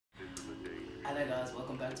Hello guys,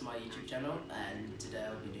 welcome back to my YouTube channel, and today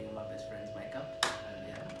I'll be doing my best friend's makeup.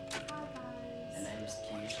 Yeah. Hi guys. Her name's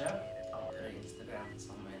Kiusha. I'll put her Instagram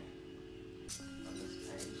somewhere on this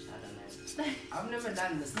page. I don't know. I've never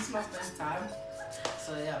done this. This is my first time.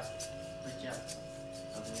 So yeah. But yeah.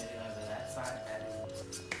 I'll be moving over that side and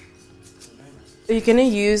You're gonna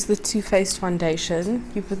use the Too Faced foundation.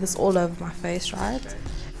 You put this all over my face, right? okay.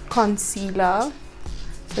 Concealer.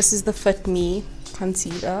 This is the Fit Me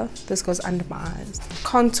concealer. This goes under my eyes.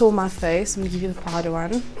 Contour my face. I'm gonna give you the powder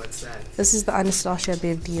one. What's that? This is the Anastasia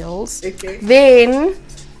Beverly Hills. Okay. Then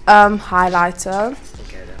highlighter.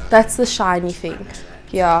 Okay, That's the shiny thing. I know that.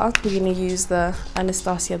 Yeah, we're gonna use the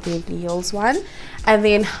Anastasia Beverly Hills one. And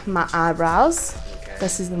then my eyebrows. Okay.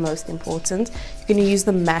 This is the most important. You're gonna use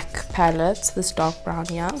the MAC palette, this dark brown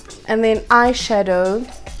here. And then eyeshadow,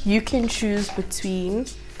 you can choose between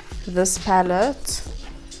this palette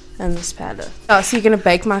and this palette. So you're gonna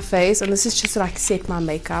bake my face, and this is just to like set my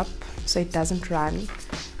makeup so it doesn't run,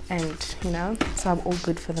 and you know, so I'm all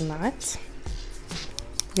good for the night.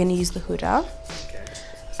 We're gonna use the Huda. Okay.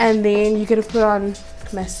 And then you're gonna put on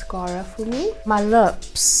mascara for me. My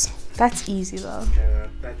lips, that's easy though.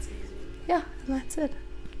 That's easy. Yeah, and that's it.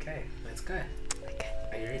 Okay, let's go. Okay.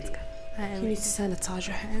 Are you ready? You need to sanitize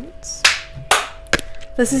your hands.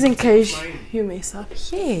 This is in case you mess up.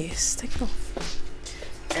 Yes, take it off.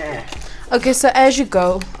 Okay, so as you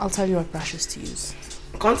go, I'll tell you what brushes to use.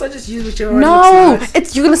 Can't I just use whichever one No, looks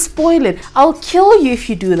nice? you're gonna spoil it. I'll kill you if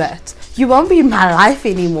you do that. You won't be in my life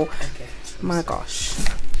anymore. Okay. My gosh.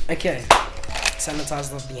 Okay.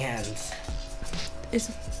 Sanitize off the hands.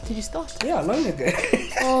 Did you start? Yeah, long ago.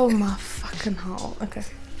 Oh my fucking hell. Okay.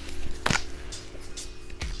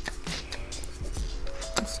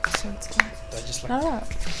 I just like No.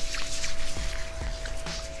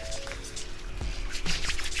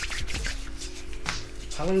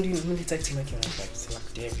 How long do you really take to make your makeup? To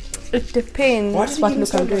like do everything? It depends Why did you what give me look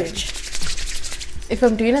so I'm doing. much? If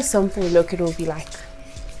I'm doing a simple look, it'll be like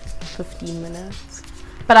 15 minutes.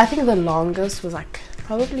 But I think the longest was like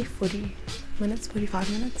probably 40 minutes,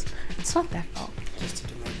 45 minutes. It's not that long. Just to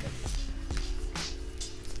do makeup.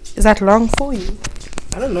 Is that long for you?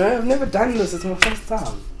 I don't know. I've never done this. It's my first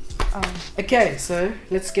time. Oh. Okay, so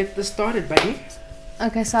let's get this started, baby.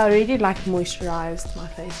 Okay, so I already like moisturized my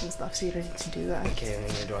face and stuff, so you don't need to do that. Okay,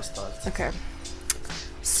 and where do I start? Okay.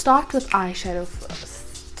 Start with eyeshadow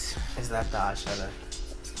first. Is that the eyeshadow?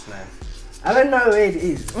 No. I don't know where it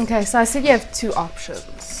is. Okay, so I said you have two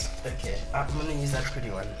options. Okay, I'm gonna use that pretty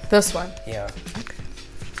one. This one. Yeah.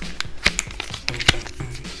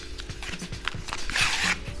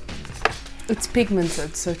 It's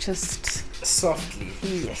pigmented, so just Softly.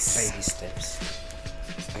 yes. Baby steps.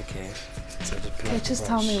 Okay. So Okay, just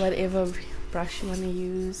tell me whatever brush you want to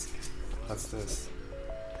use. What's this?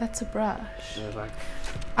 That's a brush. They're like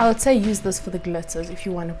I would say use this for the glitters if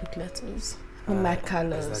you want to put glitters or matte Is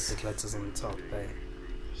colors. that the glitters on the top, eh?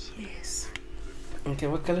 Yes. Okay,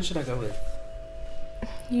 what color should I go with?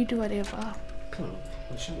 You do whatever. Pink.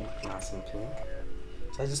 It should look nice and pink.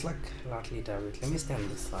 So I just like lightly dab it. Let me stand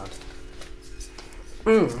this side.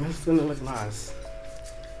 It's gonna look nice.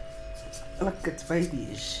 Look, it's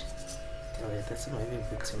babyish. Oh wait, that's maybe a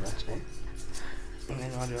bit too much, eh? And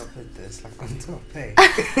then how do I put this? Like on top, eh?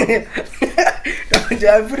 Do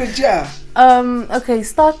I put it here? Okay,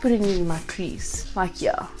 start putting it in my crease. Like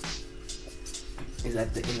yeah. Is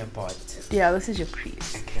that the inner part? Yeah, this is your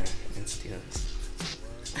crease. Okay, let's do this.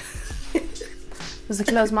 Does it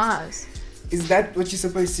close my eyes? Is that what you're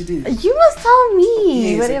supposed to do? You must tell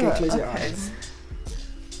me. Yes, whatever. okay, close your Okay. eyes.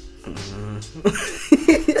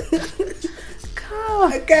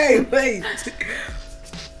 God. Okay, wait.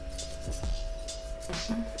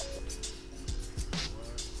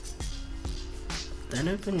 Don't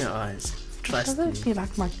open your eyes. Trust me. Doesn't feel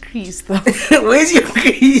like my crease though. Where's your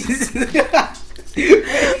crease?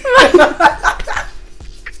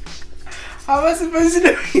 How am I supposed to know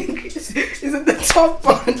your crease? Is it the top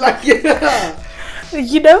part? Like, yeah.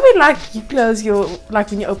 You know when like you close your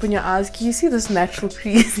when you open your eyes, can you see this natural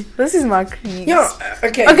crease? This is my crease. Yeah,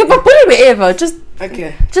 okay. Okay, but put it wherever. Just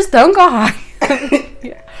don't go high.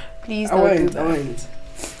 Yeah. Please I don't do won't, that. I won't.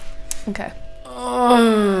 Okay.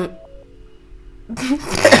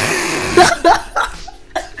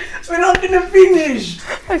 We're not gonna finish.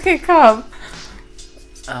 Okay, come.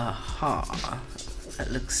 Aha.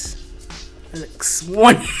 That looks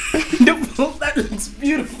wonderful. That looks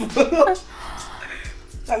beautiful.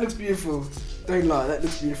 That looks beautiful. Don't lie, that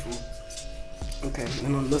looks beautiful. Okay,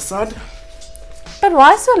 and on this side. But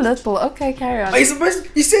why so little? Okay, carry on. Are you supposed?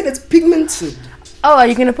 You said it's pigmented. Oh, are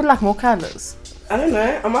you gonna put like more colors? I don't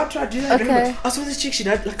know. I might try to do that. Okay. I saw this chick. She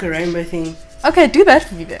did like a rainbow thing. Okay, do that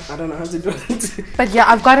for me then. I don't know how to do it. But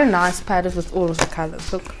yeah, I've got a nice palette with all of the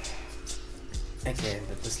colors. Look. Okay,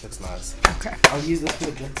 but this looks nice. Okay. I'll use this for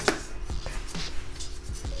the glitters.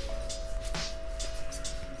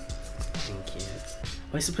 Thank you.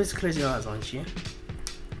 Well, you're supposed to close your eyes, aren't you?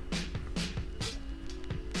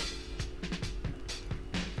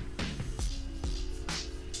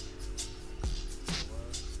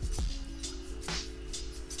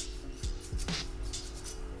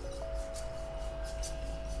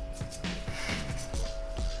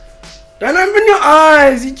 Don't open your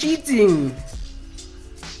eyes, you're cheating.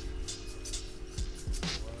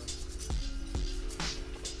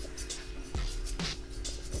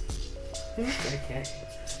 It looks okay.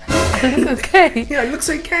 Okay. Yeah, it looks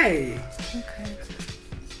okay. Okay.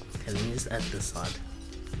 Okay, let me just add this side.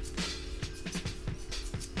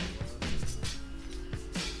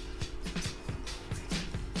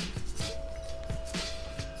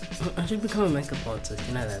 I should become a makeup artist,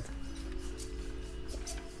 you know that?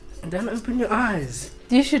 Don't open your eyes.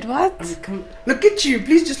 You should what? Look at you,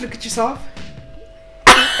 please just look at yourself.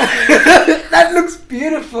 That looks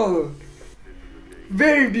beautiful.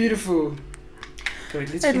 Very beautiful.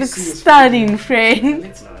 Wait, It looks stunning, friend.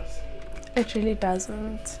 It's nice. It really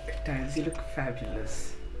doesn't. It does, you look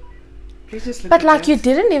fabulous. Please just look But at like that. you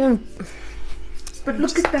didn't even. But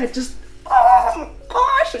look at that, just. Oh my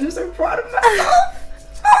gosh, I'm so proud of myself.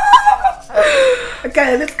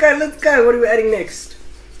 Okay, let's go. What are we adding next?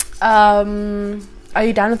 Are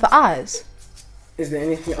you done with the eyes? Is there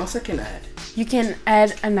anything else I can add? You can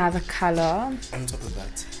add another color. On top of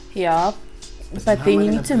that. Yeah. But how then am I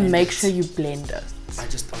you gonna need to blend make it? sure you blend it. I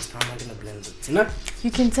was how am I gonna blend it? You know?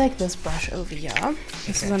 You can take this brush over here.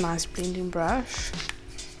 This is Okay. a nice blending brush.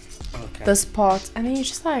 Okay. This part, and then you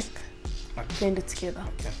just like blend it together.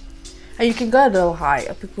 Okay. And you can go a little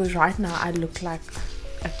higher because right now I look like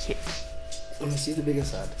a kid. Let me see the bigger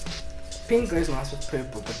side. Pink goes nice with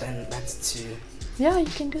purple, but then that's too. Yeah, you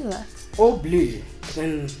can do that. Or blue, but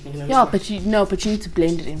then you know. Yeah, but you need to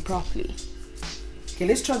blend it in properly. Okay,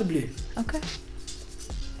 let's try the blue. Okay.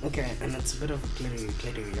 Okay, and it's a bit of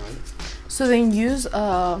glittery, right? So then use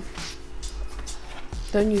don't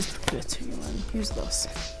use the glittery one. Use this.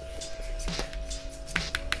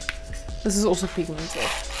 This is also pigmented.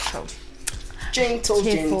 So Gentle.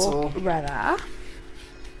 careful, rather.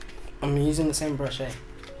 I'm using the same brush, eh?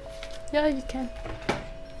 Yeah, you can.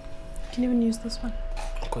 You can even use this one.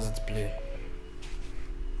 Because it's blue.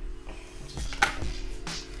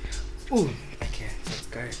 Ooh, okay, let's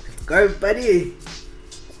go, buddy.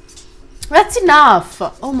 That's enough.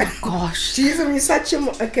 Oh my gosh. Jeez, I'm such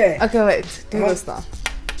a okay. Okay, wait. Do this now.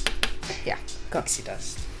 Yeah, go. Pixie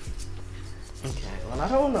dust. Okay, well I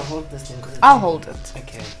don't want to hold this thing. I'll hold it.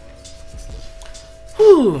 Okay.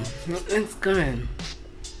 Whew, let's go.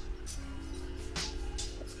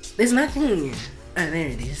 There's nothing in here. Oh, there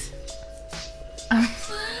it is.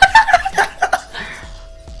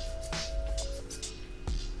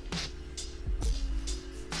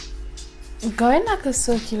 Go in like a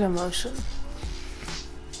circular motion.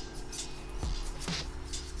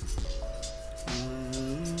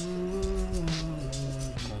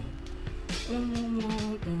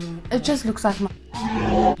 It just looks like my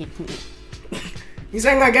hit me. You're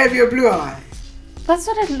saying I gave you a blue eye? That's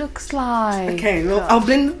what it looks like. Okay, well, I'll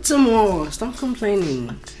blend it some more. Stop complaining.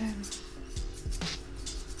 Okay.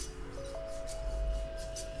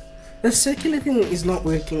 The circular thing is not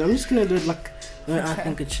working. I'm just gonna do it like where I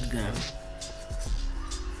think it should go.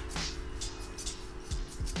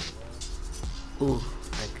 Ooh,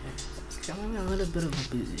 okay. I'm a little bit of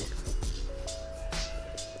a busy.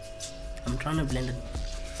 I'm trying to blend it.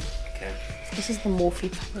 Okay. This is the Morphe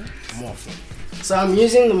palette. Morphe. So I'm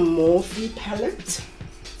using the Morphe palette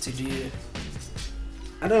to do.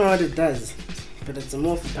 I don't know what it does, but it's a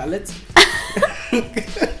Morphe palette.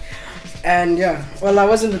 And yeah, well I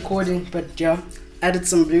wasn't recording, but yeah, added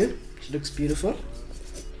some blue. She looks beautiful.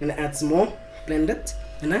 Gonna add some more, blend it,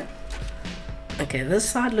 you know. Okay, this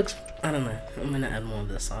side looks. I don't know. I'm gonna add more of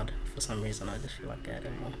this side. For some reason, I just feel like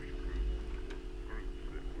adding more.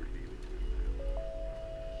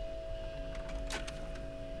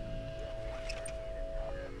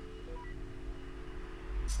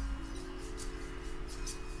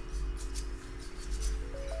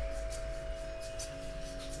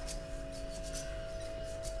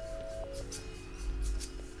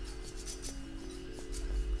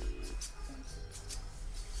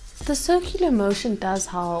 The circular motion does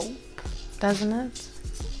help, doesn't it?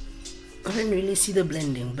 I don't really see the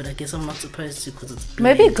blending, but I guess I'm not supposed to because it's blue.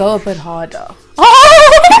 Maybe go a bit harder.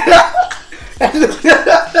 Oh!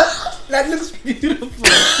 That looks beautiful.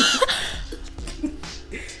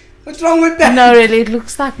 What's wrong with that? No, really, it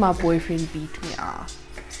looks like my boyfriend beat me up.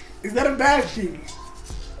 Is that a bad thing?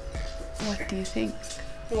 What do you think?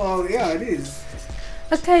 Well, yeah, it is.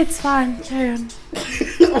 Okay, it's fine. Carry on.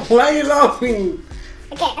 Why are you laughing?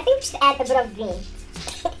 Okay, I think we should add a bit of green.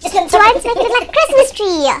 Just on top of it. Make it look like a Christmas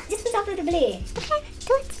tree. Just on top of the blue. Okay,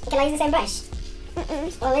 do it. Can I use the same brush?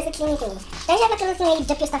 Well, where's the cleaning thing? Don't you have like a little thing where you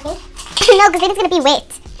dip your stuff in? No, because then it's going to be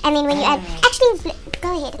wet. And then when you add... Actually, go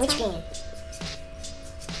ahead. Which green?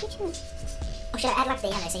 Which one? Or should I add like the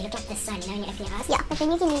yellow so you look like the sun, you know, when you open your eyes? Yeah, but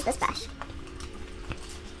then you can use this brush.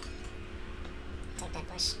 Take that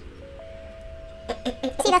brush.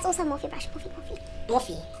 See, that's also a Morphe brush.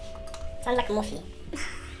 Morphe. Sounds like a Morphe.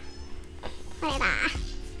 Whatever.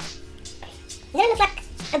 You don't look like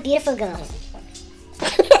a beautiful girl.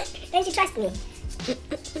 Don't you trust me?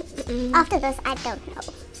 After this, I don't know.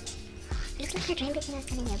 It looks like that rainbow thing I was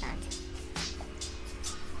telling you about.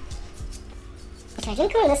 Okay, let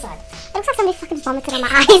me go on this side. It looks like somebody fucking vomited on my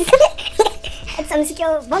eyes. It's some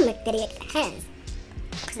secure vomit that he has.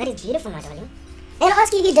 Because that is beautiful, my darling. And I'll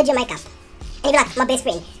ask you if you did your makeup. And you'll be like, my best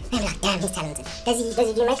friend. And you'll be like, damn, he's talented. Does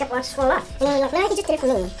he do makeup once for a while? And you'll be like, no, he just did it for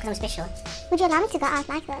me, because I'm special. Would you allow me to go out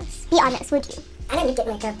like this? Be honest, would you? I don't need to get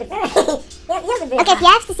makeup, but okay, if you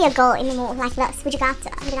have to see a girl in the mall like this, would you go out to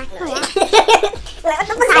her? I'd be like, oh yeah. Like, what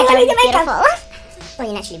the fuck? I don't need the makeup. Well,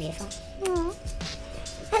 you're naturally beautiful.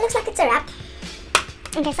 That looks like it's a wrap.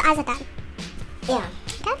 Okay, so eyes are done. Yeah.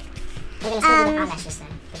 Okay. We're going to still do the eyelashes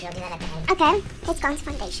then, but we'll do that at the end. Okay, let's go on to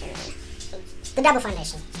foundation. The double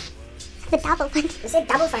foundation. The double foundation. You said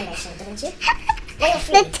double foundation, didn't you?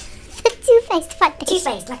 The two-faced foundation.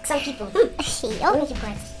 Two-faced, like some people. I'll make you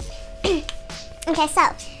quiet. Okay, so,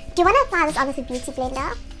 do you want to apply this on with a beauty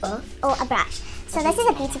blender? Or a brush? So this is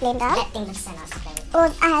a beauty blender. That thing looks so nice to play with.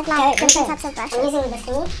 Or I have like different types of brushes. I'm using this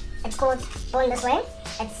thingy. It's called Born This Way.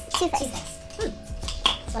 It's two-faced.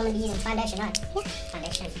 So I'm going to be using foundation, right? Yeah.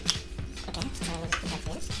 Foundation. Okay, so I'm going to put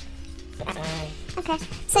that there. Okay,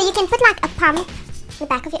 so you can put like a pump in the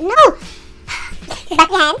back of your... No! The back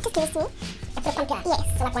of your hand, just give it to me. I put a pump here?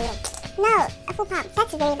 Yes. So like one little... No, a full pump.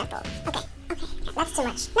 That's very little. Okay. That's too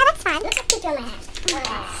much. No, that's fine. Looks like picture on my hand.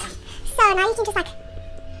 So now you can just like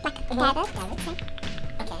dab it.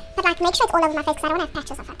 Okay. But like make sure it's all over my face because I don't want to have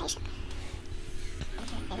patches of foundation.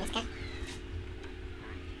 Okay, then let's go.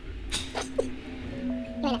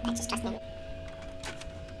 You won't have patches, trust me.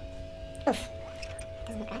 Oof.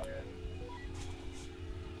 Doesn't look right.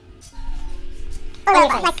 All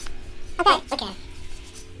over, like, okay.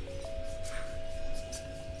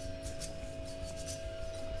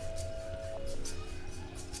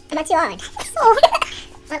 Not too hard.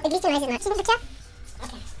 Well, at least your eyes is not. See the picture?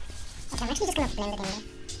 Okay. Okay, I'm actually just going to blend it in there.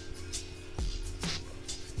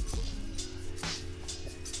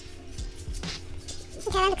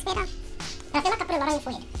 Okay, that looks better. But I feel like I put a lot on your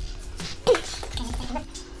forehead. Okay, let's take a look.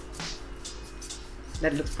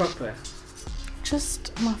 That looks proper.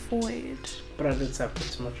 Just my forehead. But I didn't say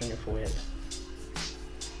put too much on your forehead.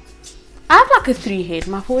 I have like a 3 head.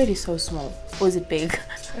 My forehead is so small. Or is it big?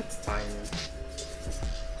 That's tiny.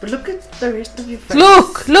 But look at the rest of your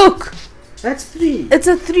face. Look! That's 3. It's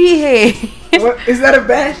a 3 head. What, is that a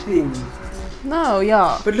bad thing? No,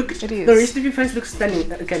 yeah. But look, it is. The rest of your face looks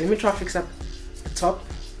stunning. Okay, let me try to fix up the top.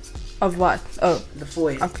 Of what? Oh. The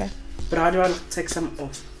forehead. Okay. But how do I take some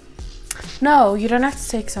off? No, you don't have to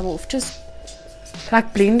take some off. Just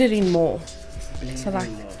like blend it in more. So like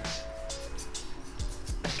more.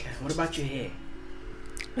 Okay, what about your hair?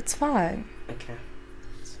 It's fine. Okay.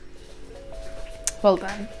 Well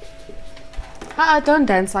done. Don't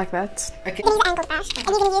dance like that. You Okay. can use an angled brush, and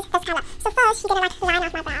you're going to use this colour. So first, you're going to like line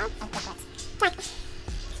out my brow. Like, this is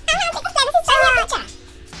so picture.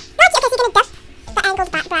 Right, okay, so you're going to dip the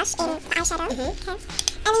angled brush in the eyeshadow. Okay.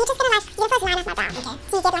 And then you're just going to like, you're first line out my brow. Okay.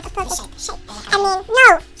 So you get like a perfect shape. And then, no.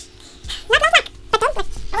 Not like, but don't like,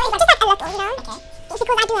 just like a little, you know? Okay. Because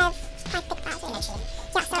I do have like thick brows, actually.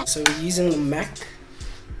 Yeah, So we're using the makeup.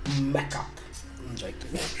 I'm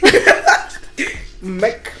joking.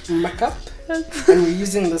 Makeup. And we're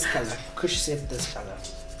using this color. Kush said this color.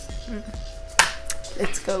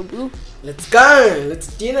 Let's go, boo. Let's go. Let's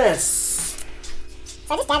do this.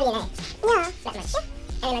 So I just dab it in, eh? Yeah. That much.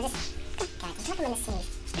 And then I just... Okay, it's not going to sneeze.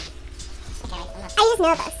 Okay, I'm not... Are you just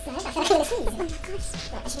nervous? No, I feel like I'm going to sneeze. Oh my gosh.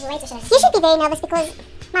 I should be waiting till I sneeze. You should be very nervous because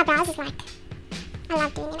my brows is like... I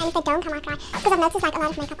love doing them. And if they don't come out right... Because I've noticed like a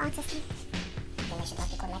lot of makeup artists... Then they should not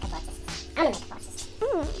be called makeup artists. I'm a makeup artist.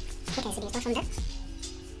 Okay, so do you start from there?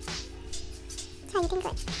 How are you doing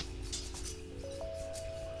good?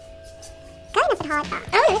 Go in a bit hard. I want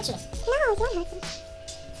to hurt you. No, you won't hurt me.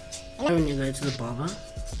 When you go to the barber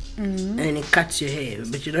and then it cuts your hair,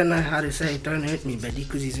 but you don't know how to say don't hurt me, buddy,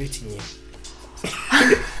 because he's hurting you.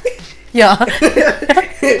 Yeah.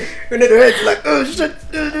 When it hurts, like, oh shit.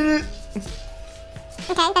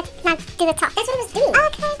 Okay, that's now do the top. That's what I was doing.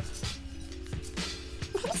 Okay.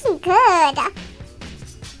 That looks good.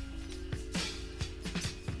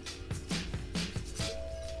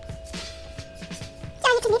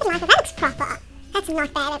 Yeah, you can leave it like that. That looks proper. That's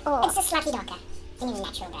not bad at all. It's just slightly darker than your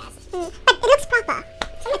natural brows. But it looks proper.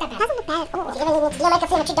 It's not that bad. Doesn't look bad at all. If you ever need to do your makeup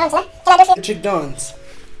for your chick dance, huh? Can I do it? Chick dance.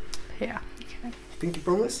 Yeah. Pinky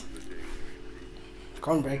promise? You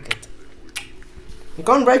can't break it. You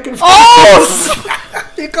can't break it. Oh!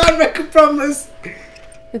 You can't break a promise.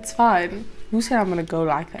 It's fine. Who said I'm gonna go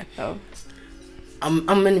like that though? I'm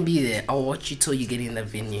gonna be there. I'll watch you till you get in the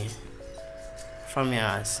venue. From your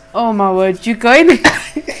house. Oh my word, you going?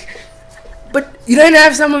 But you don't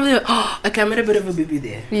have some of the. Oh, okay, I made a bit of a boo-boo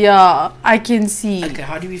there. Yeah, I can see. Okay,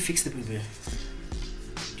 how do we fix the boo-boo?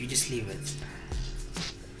 Do you just leave it?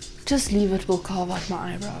 Just leave it, we'll carve out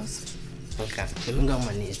my eyebrows. Okay, let me go on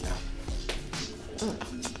my knees now. No,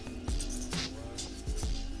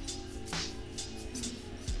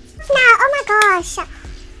 oh my gosh. I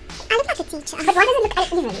look like a teacher. But why does it look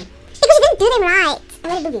uneven? Because you didn't do them right. I'm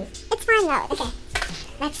gonna boo-boo. It's fine though. Okay.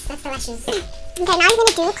 That's the lashes. Okay, now I'm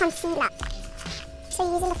gonna do concealer. So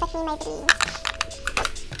you're using the Fit Me Maybelline.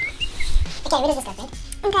 Okay, where does this go, Fred?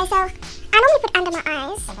 Okay, so I normally put under my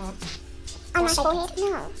eyes. On my forehead. No. A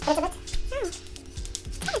little bit? No.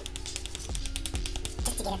 Okay.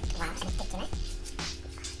 Just to get it wild and thick, you know?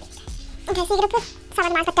 Okay, so you're gonna put some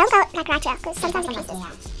on mine, but don't go like right here, because sometimes it creases.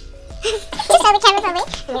 Just show the camera for me.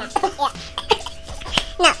 Yeah.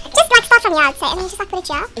 No, just like start from here, I'd say, and then just like put it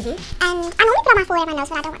here. And I normally put on my forehead and my nose,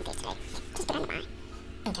 but I don't want to today. Just put it under my eye.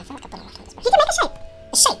 Okay, I feel like I put a lot on this brush. You can make a shape.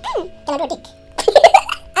 A shape? Can I do a dick? I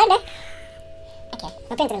don't know. Okay,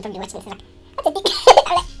 my parents will probably watch this and like, what's a dick? I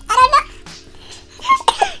don't know.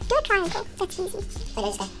 Do a triangle, that's easy. Where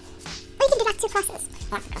does it go? Or you can do like two crosses.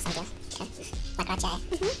 Like the cross on here. Okay. Like right here.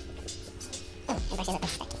 Oh, the brush is a bit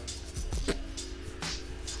sticky.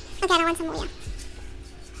 Okay, I want some more, yeah.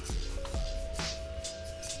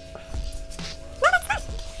 No, that's fine.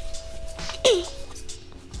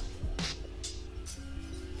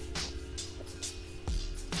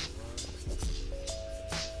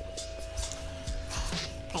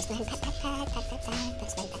 Postman, pat, pat, pat, pat, pat, pat,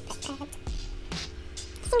 postman, pat, pat, pat.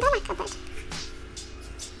 You can go like a bit.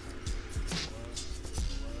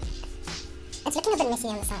 It's looking a bit messy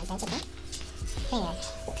on the side, don't you think? Anyway.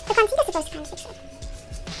 The concealer's supposed to kind of fix it.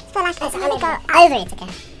 So like this, and then we go over it,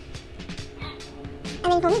 okay?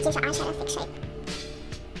 And then for me, give your eyeshadow a thick shape.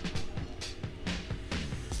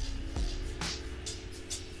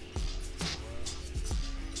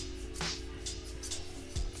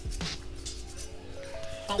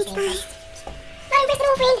 It's fine. Not impressed at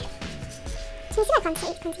all, friend. So you see what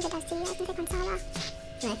concealer does to you? I think I concealer.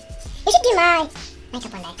 No. You should do my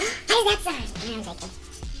makeup one day. How does that sound? No, I'm joking.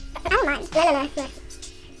 I don't mind. No.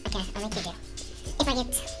 Okay, I'll make you do. If I get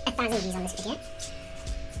 1,000 views on this video,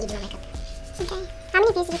 you do my makeup. Okay. How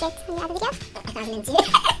many views did you get in the other video? 1,002.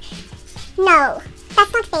 No,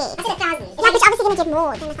 that's not fair. I said 1,000. Like, you're obviously going to get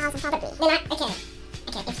more than 1,000 probably. Then okay,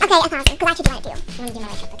 1,000, because I should do what I do. You want to do my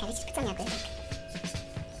makeup? Okay, let's just put some yogurt.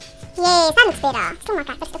 Yes, that looks better. Still not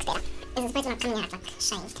right, but it looks better. Is it supposed to not coming out like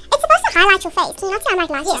shaved? It's supposed to highlight your face. Can you not see I'm like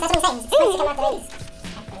light? Yes, that's what I'm saying. It's supposed to come out the rays.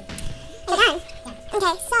 Okay. Yeah.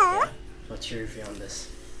 Okay, so. What's your review on this?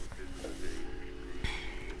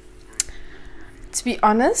 To be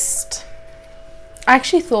honest, I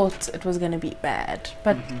actually thought it was gonna be bad,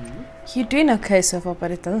 but you're doing okay so far,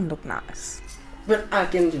 but it doesn't look nice. But I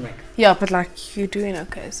can do makeup. Yeah, but like you're doing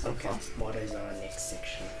okay so far. What is our next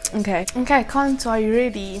section? Okay, Kant, are you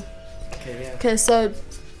ready? Okay, yeah. Okay, so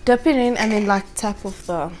dip it in and then like tap off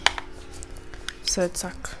the. So it's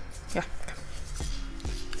like, yeah.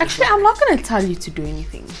 Actually, I'm not gonna tell you to do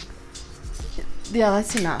anything. Yeah,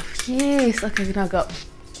 that's enough. Yes, okay, now go.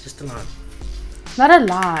 Just a line. Not a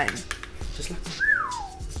line. Just like.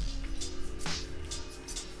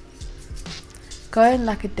 Go in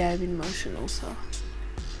like a dabbing motion also.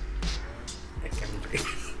 Okay, I'm ready.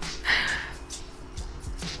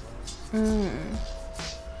 Maybe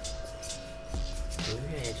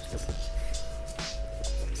I just look.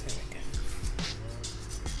 There we go.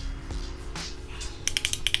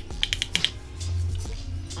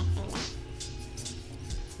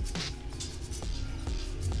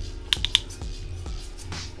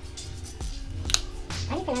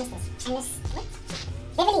 How do you pronounce this? What?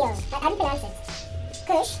 The video. How do you pronounce it?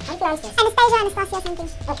 Kush? How do you pronounce this? Anastasia, something.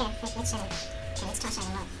 Okay, let's show it. Okay, let's try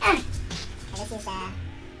showing more. Okay, this is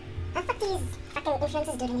How fuck these fucking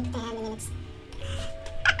influencers do it when you put their hand and then it's...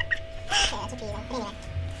 Okay, that's okay though. But anyway.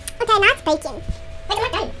 Okay, now it's baking. Wait, I'm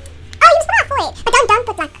not done. Oh, you just put it on my forehead. But don't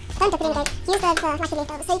dip it in again. Use the like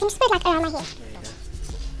leftovers. So you can just put it like around my head. There you go.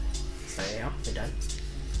 So yeah, we're done.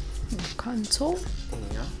 Contour?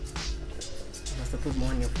 Yeah. You have to put more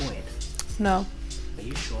on your forehead. No. Are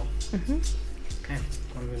you sure? Mm-hmm. Okay,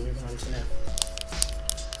 I'm going to move on to now.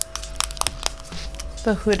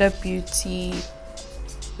 The Huda Beauty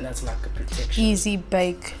That's like a protection. Easy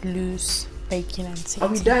Bake Loose Baking and Setting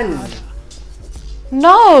Are we done? Powder.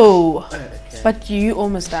 No! Oh, okay. But you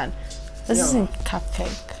almost done. This Yeah. isn't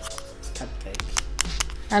cupcake. Cupcake.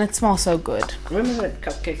 And it smells so good. Remember that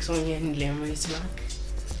cupcake song here in Liam used to like?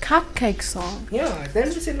 Cupcake song. Yeah, they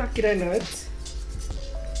never said like you don't know it.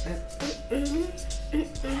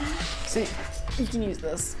 So you can use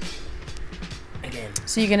this. Again.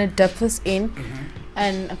 So you're gonna dip this in Mm-hmm.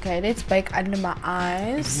 and okay, let's bake under my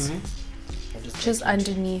eyes. Mm-hmm. Just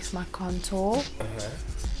underneath my contour. Uh-huh.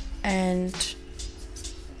 And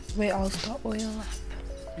where else the oil up?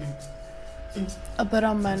 A bit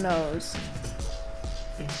on my nose.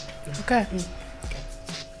 Okay.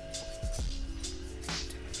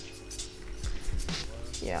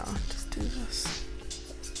 Yeah, just do this.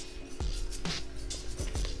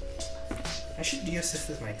 I should do your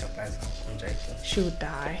sister's makeup as well. I'm joking. She would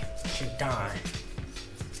die. She'd die.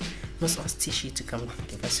 Must ask Tishy to come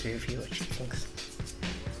give us a review what she thinks.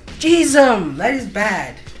 Jesus, that is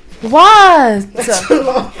bad. What? That's a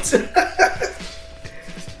lot.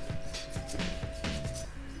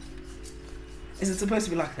 Is it supposed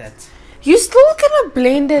to be like that? You still gonna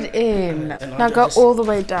blend it in. Then I'll Now go just- all the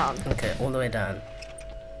way down. Okay, all the way down.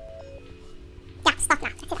 Yeah, stop now.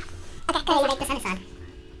 That's enough. Okay, go ahead, make this on the side.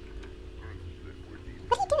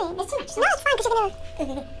 What are you doing? There's too much. No, it's fine because you're gonna...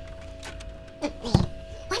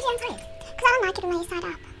 Why did you untie it? Because I don't like it when I side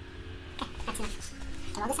up. Okay, that's enough.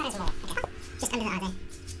 Okay, well this side is more. Okay, just under the eye then.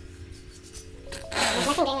 There's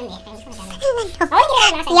nothing going on there. I'm just gonna go there. I want to get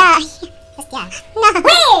it out now. Yeah. Just, yeah. No.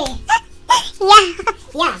 Wait! Yeah.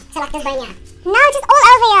 Yeah, so like this bone, yeah. No, just all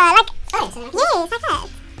over here. Like... Oh, so like... Yes, like that.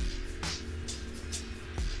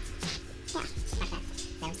 Yeah, like that.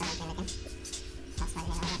 Then start like again. That's fine,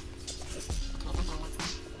 yeah,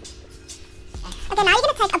 okay, now you're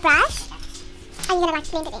gonna take a brush and you're gonna like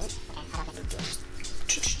blend it in. Okay, how about that?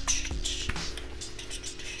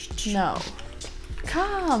 No.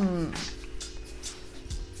 Come.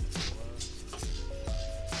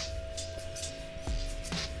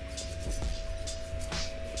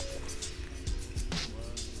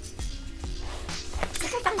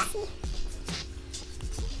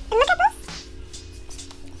 And look at this.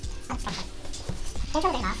 Oh, perfect. Can you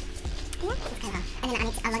turn it off? Yeah, it's kind of off. And then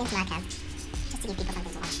I'll log into my account just to give people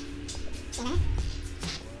something to watch. You know?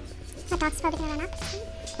 My dog's probably gonna run up.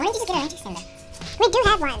 Why don't you just get a range extender? We do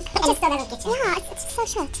have one. It just still doesn't get you. Yeah, it's so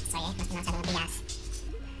short. Sorry, it must be not having a big ass.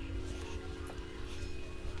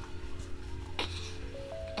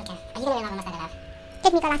 Okay, are you gonna run almost enough?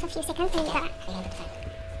 Let me go off a few seconds and then you go. Are you gonna put it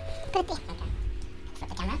there? Okay. Flip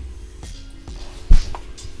the camera.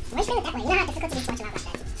 Why should I do it that way? You know how difficult it is to watch a live like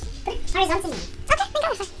that. Put it horizontally. Okay, then go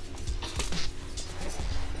with it.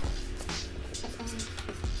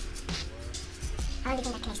 How long do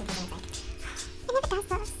you think that connection is going to take? It never does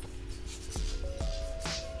this.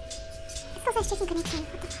 It's also a streaking connection.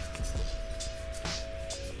 What the fuck?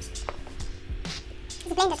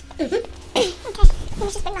 Is it blended? Mm-hmm. Okay, let me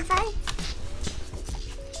just bring my phone.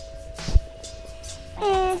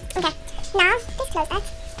 Okay, now let's close that.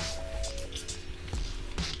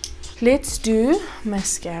 Let's do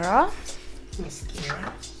mascara.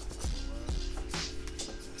 Mascara.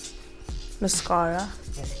 Mascara.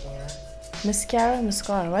 Mascara. Mascara,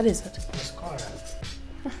 mascara. What is it? Mascara.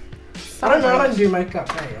 I don't know how to do makeup,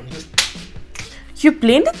 hey. I'm just... You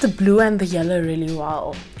blended the blue and the yellow really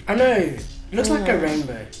well. I know. It looks like a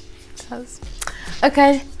rainbow. It does.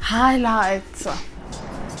 Okay, highlights.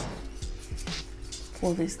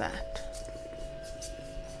 What is that?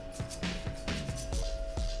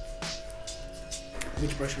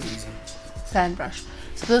 Which brush are we using? Fan brush.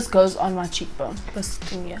 So this goes on my cheekbone. This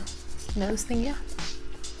thing here. You know this thing here?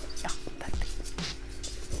 Yeah, that thing.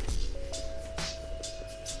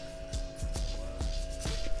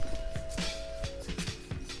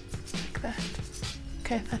 Like that.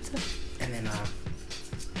 Okay, that's it. And then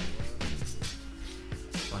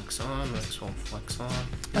wax on, wax off, wax on.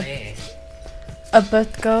 Okay. A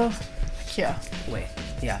bit go here. Wait,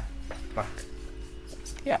 yeah, back.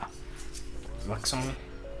 Yeah. Wax on,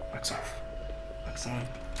 wax off, wax on,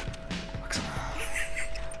 wax on,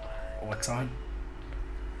 wax on,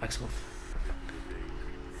 wax off.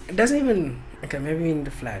 It doesn't even. Okay, maybe we need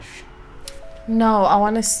a flash. No, I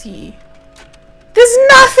want to see. There's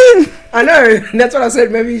nothing. I know. That's what I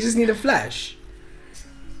said. Maybe you just need a flash.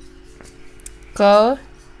 Go.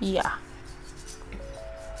 Yeah.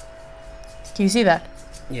 Can you see that?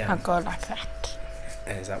 Yeah. I'll go like that.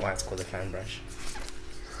 And is that why it's called a fan brush?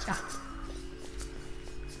 Yeah.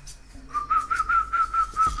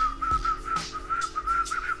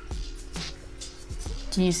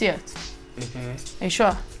 Can you see it? Mm-hmm. Are you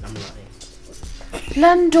sure? I'm lying.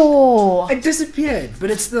 Lindo! It disappeared, but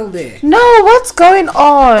it's still there. No, what's going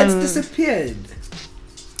on? It's disappeared.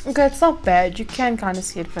 Okay, it's not bad. You can kind of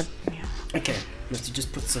see it, but yeah. Okay, must you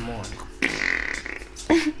just put some more on?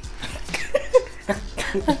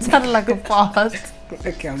 That sounded like a fart.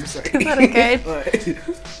 Okay, I'm sorry. Is that okay?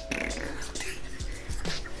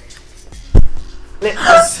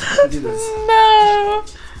 Let's do this. No!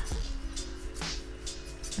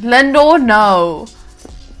 Lindo, no.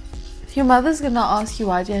 Your mother's gonna ask you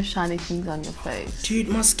why do you have shiny things on your face. Dude,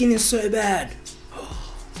 my skin is so bad.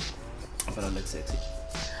 But I look sexy.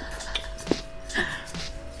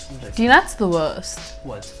 Do you know that's the worst?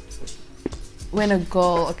 What? When a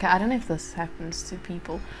girl, okay, I don't know if this happens to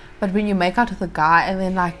people, but when you make out with a guy and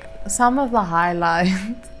then like some of the highlights,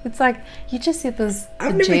 it's like you just see this.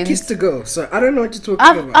 I've never kissed a girl, so I don't know what you're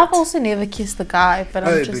talking about. I've also never kissed a guy, but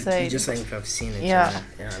I'm just saying. You're just saying if I've seen it. Yeah.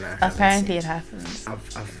 No, apparently it happens.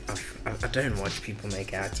 I don't watch people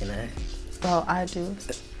make out, you know. Well, I do.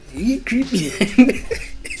 You creepy.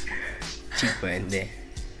 Cheekbone there.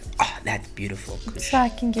 Oh, that's beautiful. So I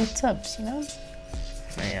can get tips, you know.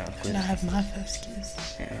 Yeah, good. And I have my first kiss.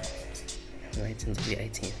 Yeah. Wait until you're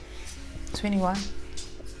 18. 21.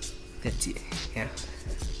 30. Yeah.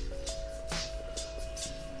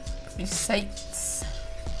 You saints.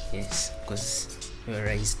 Yes, because we were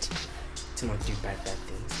raised to not do bad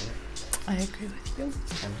things. You know? I agree with you.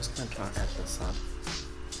 I'm just gonna try and add this up.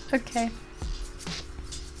 Okay.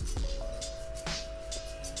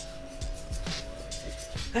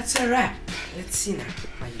 That's a wrap. Let's see now.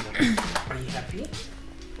 Are you happy?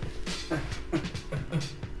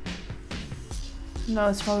 No,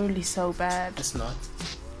 it's probably so bad. It's not.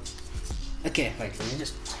 Okay, wait, let me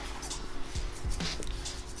just.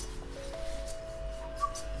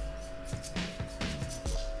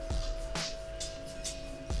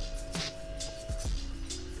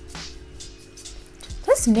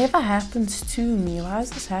 This never happens to me. Why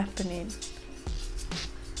is this happening?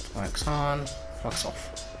 Wax on, wax off.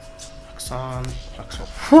 Wax on, wax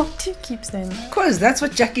off. What do you keep saying that? Because that's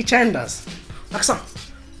what Jackie Chan does. Wax on,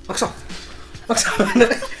 wax off. Wax on.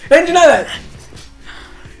 Don't you know that?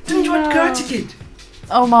 Didn't you watch Karate Kid?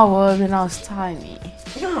 Oh my word, when I was tiny.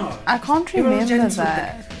 Yeah. I can't remember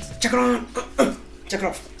that. Check it on. Check it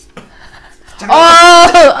off. Check it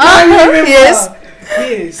Oh, yes.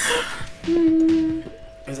 Yes.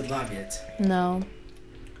 Is it live yet? No.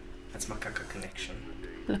 That's my caca connection.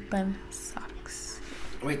 Flippin' sucks.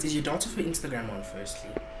 Wait, is your daughter for Instagram on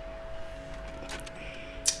firstly?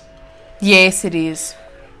 Yes, it is.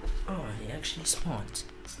 Oh, you're actually smart.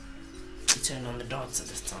 You turned on the dots at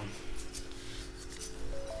this time.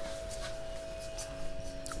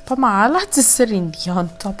 But my highlights is sitting here on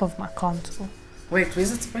top of my contour. Wait,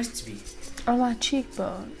 where's it supposed to be? On my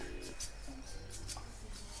cheekbone.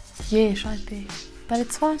 Yes, right there. But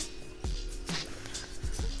it's fine.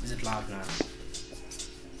 Is it live now?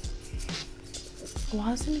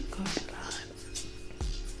 Why isn't it going live?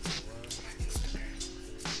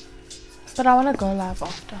 But I want to go live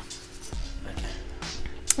after.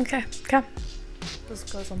 Okay, come. This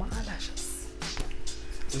goes on my eyelashes.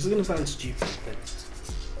 This is gonna sound stupid, but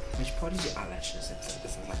which part is your eyelashes?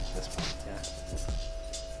 This is like this part, yeah.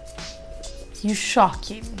 You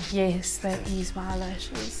shocking. Yes, that is my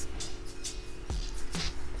eyelashes.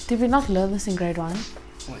 Did we not learn this in grade 1?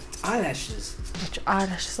 What? Eyelashes? What your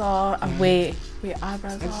eyelashes are and where your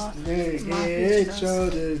eyebrows are. Head,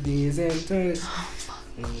 shoulders, knees and toes.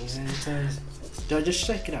 Knees and toes. Do I just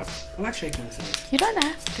shake it up? I like shaking things. You don't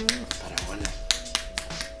have to. But I wanna.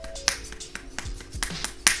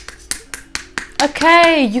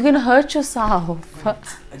 Okay, you're gonna hurt yourself. Wait,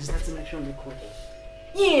 I just have to make sure I'm recording.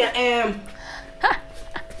 Yeah, I am.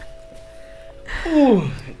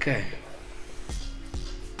 Ooh, okay.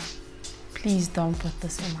 Please don't put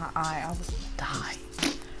this in my eye. I will die.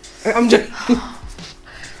 I'm just.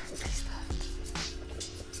 Please don't.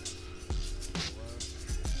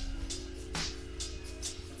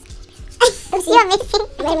 You're amazing.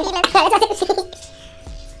 I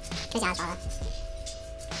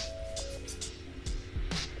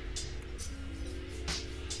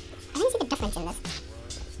don't see the difference in this.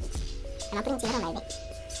 And I'll put it together maybe.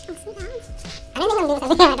 Oh, see that? I don't think I'm doing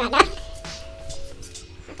something right now.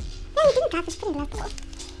 No, you didn't tap. It's pretty left.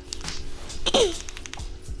 Can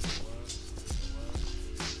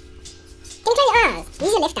you try your arms?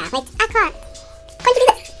 Use your left arm. Wait, I can't. Can't you do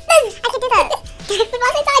this? I can do that. But why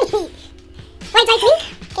so tiny? Wait, wink?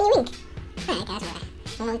 Can you wink? Oh, okay, that's alright.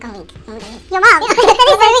 Mom can't wink. Mom can't wink. Your mom? That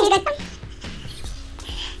is so wink.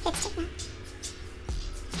 Let's check now.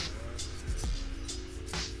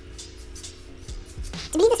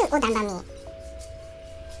 I believe this was all done by me.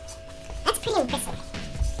 That's pretty impressive.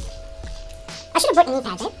 I should have brought knee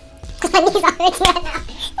pads, eh? Because my knees are hurting right now.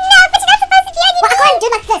 No, but you're not supposed to be on your knees. Well, I can't do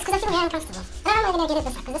it like this because I feel very uncomfortable. I don't know how I'm going to get it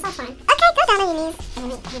this side because this side's fine. Okay, go down on your knees. I'm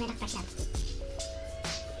going to brush it up.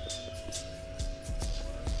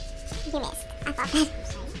 You missed. I thought that. I'm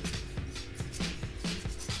sorry.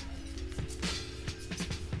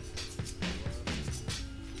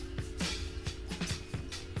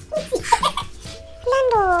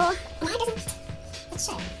 Lindo. Why doesn't it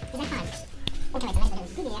show? Is that fine? Okay, wait, so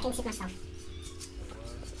let's do it. I can see myself.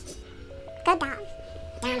 Go down.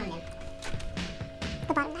 Down on them.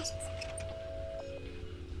 The bottom lashes.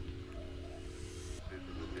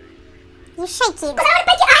 You shaky. Because I want to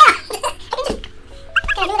break your eye out.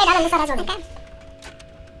 Can I do that down on this side as well? Okay.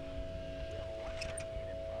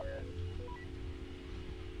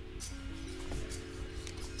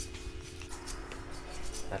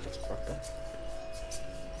 That looks proper.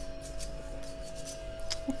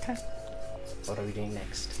 Okay. What are we doing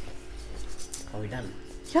next? Are we done?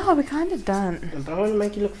 Yeah, we're kind of done. But I want to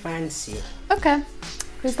make you look fancy. Okay.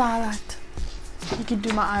 Where's the highlight? You can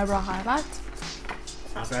do my eyebrow highlight.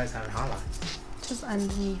 Eyebrows have a highlight. Just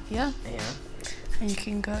underneath here. Yeah. And you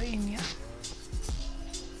can go in here.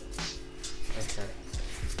 Okay.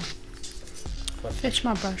 What? Fetch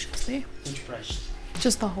my brushes there. Which brush?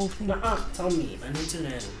 Just the whole thing. Tell me. I need to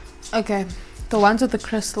learn. Okay. The ones with the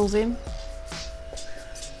crystals in.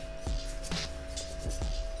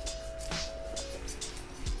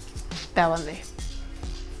 That one there.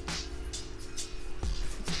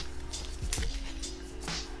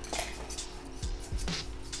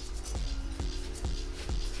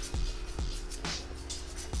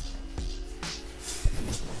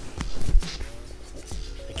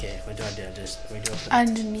 Okay, what do I do? We do it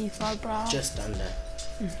Underneath our brow. just under.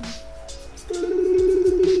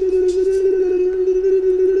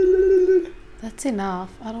 That's enough.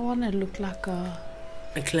 I don't want to look like a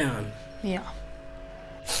clown. Yeah.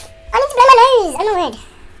 I need to blow my nose. I'm not worried.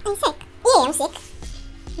 Are you sick? Yeah, I'm sick.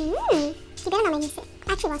 You better not make me sick. I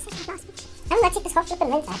actually was sick last week. I'm not sick this whole flipping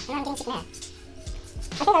winter, and I'm getting sick now. I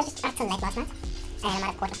think I was just out till late last night, and I might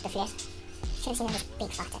have caught up the flu. Should have seen this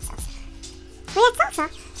big fart at salsa. We had salsa?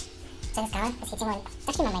 So this guy was hitting on, it's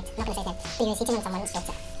actually my mate, I'm not going to say his name, but he was hitting on someone's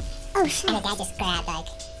daughter. Oh shit. And the dad just grabbed like,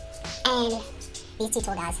 and these two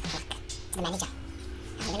tall guys, like, to the manager.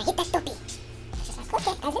 I'm going to hit that toppy. I was just like,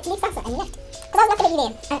 okay, guys, let's leave salsa, and we left. Because I was not going to be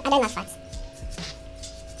there. I don't like fights.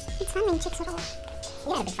 It's not many chicks at all.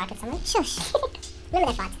 You had a big fight with someone. Shush.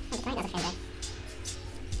 Remember that fight? I was playing as a friend though.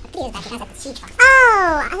 I think he was back, you guys had this huge fight.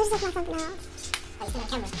 Oh, I was just looking at something else. Oh, you're still on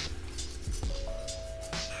camera.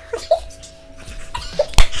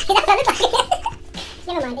 Is that what I look like?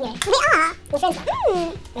 Never mind, anyway. We are. We're friends now.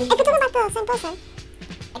 If we're talking about the same person.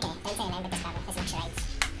 Okay, don't say your name with this camera. It's not charades.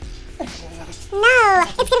 No,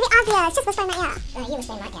 it's going to be obvious. Just whisper in my ear. You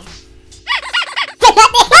whisper in my ear.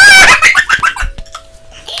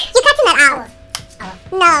 You cutting that out?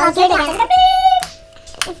 No, I'm doing it.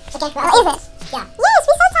 Okay, well, is it? Yeah. Yes,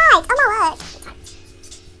 we're so tight. Oh my word.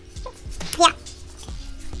 Yeah.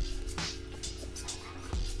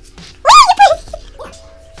 Where you put? Yeah.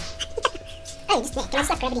 Oh, just can I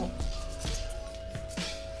stop grabbing you?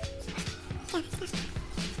 Yeah.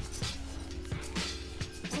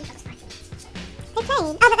 They're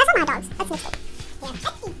playing. Oh, but that's not my dogs. That's mixed. Yeah.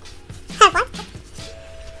 What?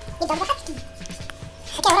 Your dog will husky.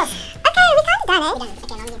 Okay, what else? Okay, we kind of done it. We're done.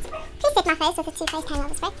 Okay, now we need to. Please set my face with a Too Faced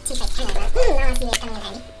hangover spray. Too Faced hangover. Now I see where it's coming in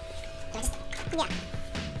handy. Do I just... Yeah.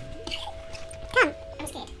 Come. I'm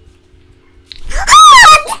scared.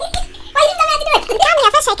 Why didn't I have to do it? Come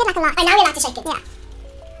here, first shake it like a lot. Oh, now we're allowed to shake it. Yeah.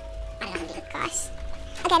 I don't know how to do it. Gosh.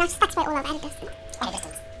 Okay, now stack spray all over at a distance. At a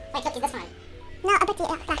distance. Wait, look, is this fine? No, a bit,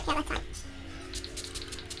 yeah, that's fine.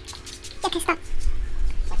 Okay, stop.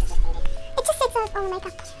 What does this thing do? It just sets all the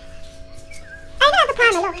makeup. I don't have the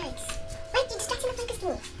primer, look. Wait, you're distracting the focus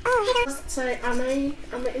through. Oh, So I'm an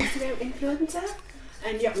Instagram influencer,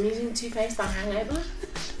 and yeah, I'm using Too Faced by Hangover,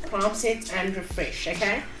 Prime Set and Refresh.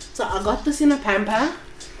 Okay, so I got this in a pamper.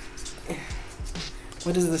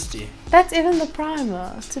 What does this do? That's even the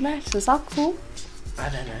primer to match this. How cool. I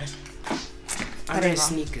don't know. I wear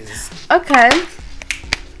sneakers. Okay.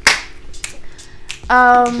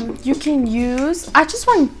 You can use. I just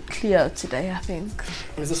want clear today, I think.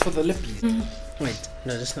 Is this for the lippies? Wait,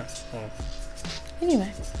 no, that's not. Oh.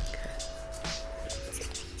 Anyway.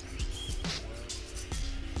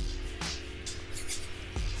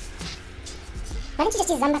 Why don't you just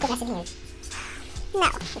use Zamba because that's in here? No,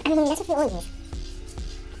 I mean that's what we all use.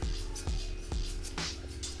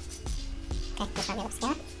 Okay, let's not get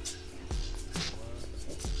upstairs.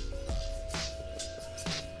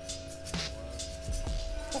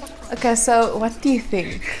 Okay, so what do you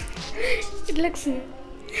think? It looks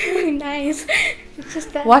nice. It's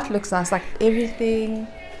just that. What looks nice? Like everything.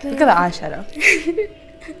 Look at the eyeshadow.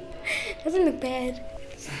 Doesn't look bad.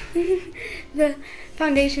 The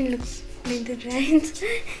foundation looks blended, right?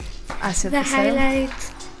 I said The the same.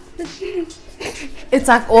 highlights. It's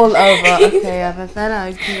like all over. Okay, yeah, but then I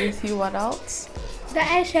agree with you. What else? The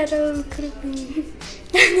eyeshadow could have been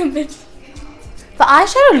a bit. The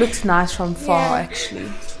eyeshadow looks nice from far, Yeah.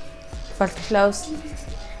 actually. But close.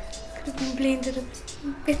 Could have been blended a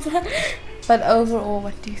bit better. But overall,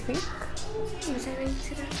 what do you think? Was I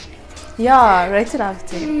rated out? Yeah, rated out of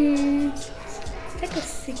 10. It's like a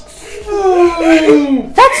 6.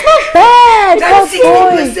 That's not bad That's for a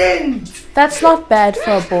boy. 60%! That's not bad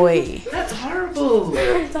for a boy. That's horrible!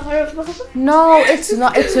 It's horrible. No, it's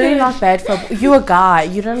not. It's really not bad for a boy. You a guy.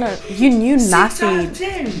 You don't know. You knew 6 out nothing. of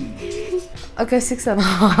 10! Okay,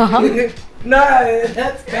 6.5. No,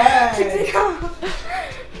 that's bad!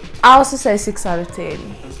 I also say 6 out of 10. Okay,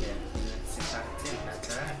 6 out of 10,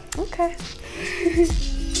 that's alright. Okay.